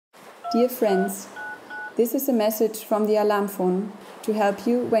Dear friends, this is a message from the alarm phone to help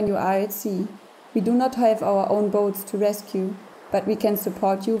you when you are at sea. We do not have our own boats to rescue, but we can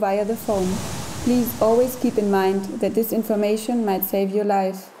support you via the phone. Please always keep in mind that this information might save your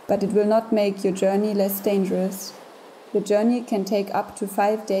life, but it will not make your journey less dangerous. The journey can take up to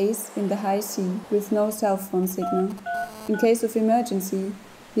 5 days in the high sea with no cell phone signal. In case of emergency,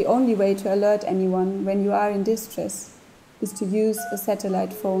 the only way to alert anyone when you are in distress is to use a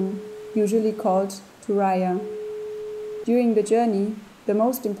satellite phone, usually called Thuraya. During the journey, the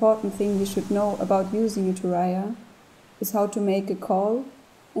most important thing you should know about using a Thuraya is how to make a call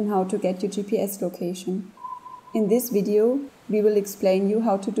and how to get your GPS location. In this video, we will explain you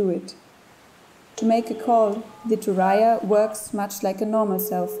how to do it. To make a call, the Thuraya works much like a normal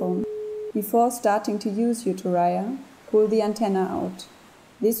cell phone. Before starting to use your Thuraya, pull the antenna out.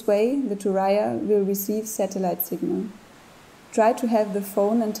 This way, the Thuraya will receive satellite signal. Try to have the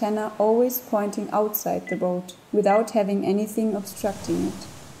phone antenna always pointing outside the boat, without having anything obstructing it.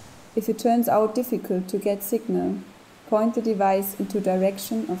 If it turns out difficult to get signal, point the device into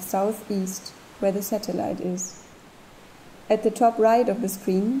direction of southeast, where the satellite is. At the top right of the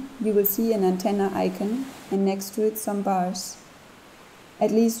screen, you will see an antenna icon and next to it some bars.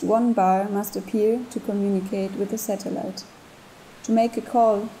 At least one bar must appear to communicate with the satellite. To make a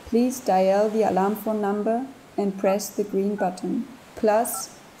call, please dial the alarm phone number and press the green button,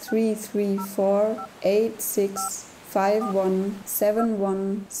 +334 8651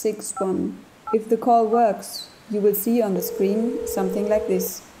 7161. If the call works, you will see on the screen something like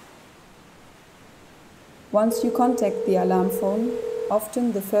this. Once you contact the alarm phone,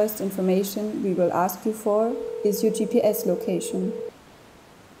 often the first information we will ask you for is your GPS location.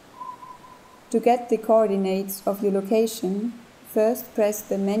 To get the coordinates of your location, first press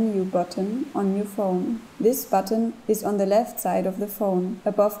the menu button on your phone. This button is on the left side of the phone,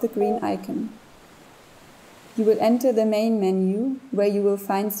 above the green icon. You will enter the main menu, where you will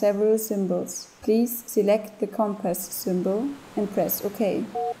find several symbols. Please select the compass symbol and press OK.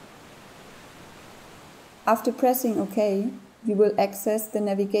 After pressing OK, you will access the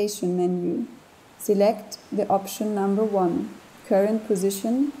navigation menu. Select the option number 1, current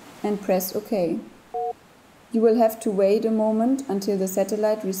position, and press OK. You will have to wait a moment until the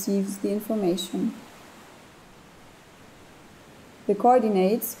satellite receives the information. The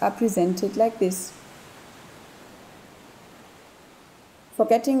coordinates are presented like this. For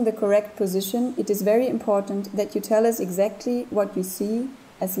getting the correct position, it is very important that you tell us exactly what you see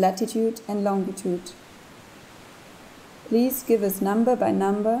as latitude and longitude. Please give us number by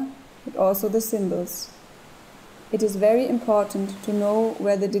number, but also the symbols. It is very important to know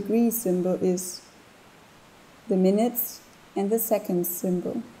where the degree symbol is, the minutes and the seconds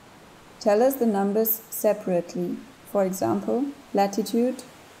symbol. Tell us the numbers separately. For example, latitude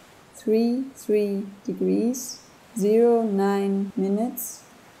 3 degrees, 09 minutes,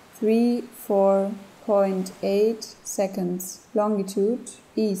 34.8 seconds. Longitude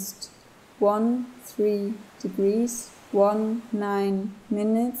east 13 degrees, 19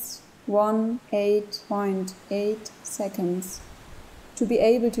 minutes, 18.8 seconds. To be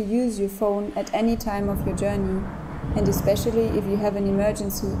able to use your phone at any time of your journey, and especially if you have an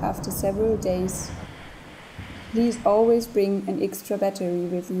emergency after several days, please always bring an extra battery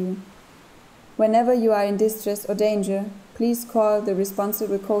with you. Whenever you are in distress or danger, please call the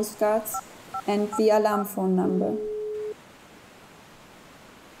responsible coast guards and the alarm phone number.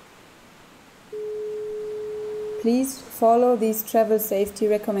 Please follow these travel safety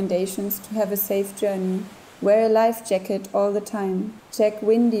recommendations to have a safe journey. Wear a life jacket all the time. Check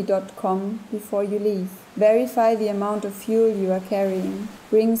windy.com before you leave. Verify the amount of fuel you are carrying.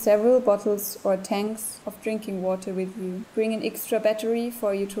 Bring several bottles or tanks of drinking water with you. Bring an extra battery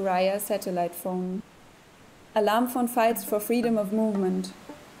for your Thuraya satellite phone. Alarm phone fights for freedom of movement,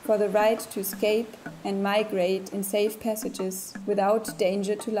 for the right to escape and migrate in safe passages without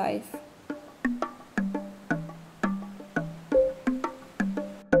danger to life.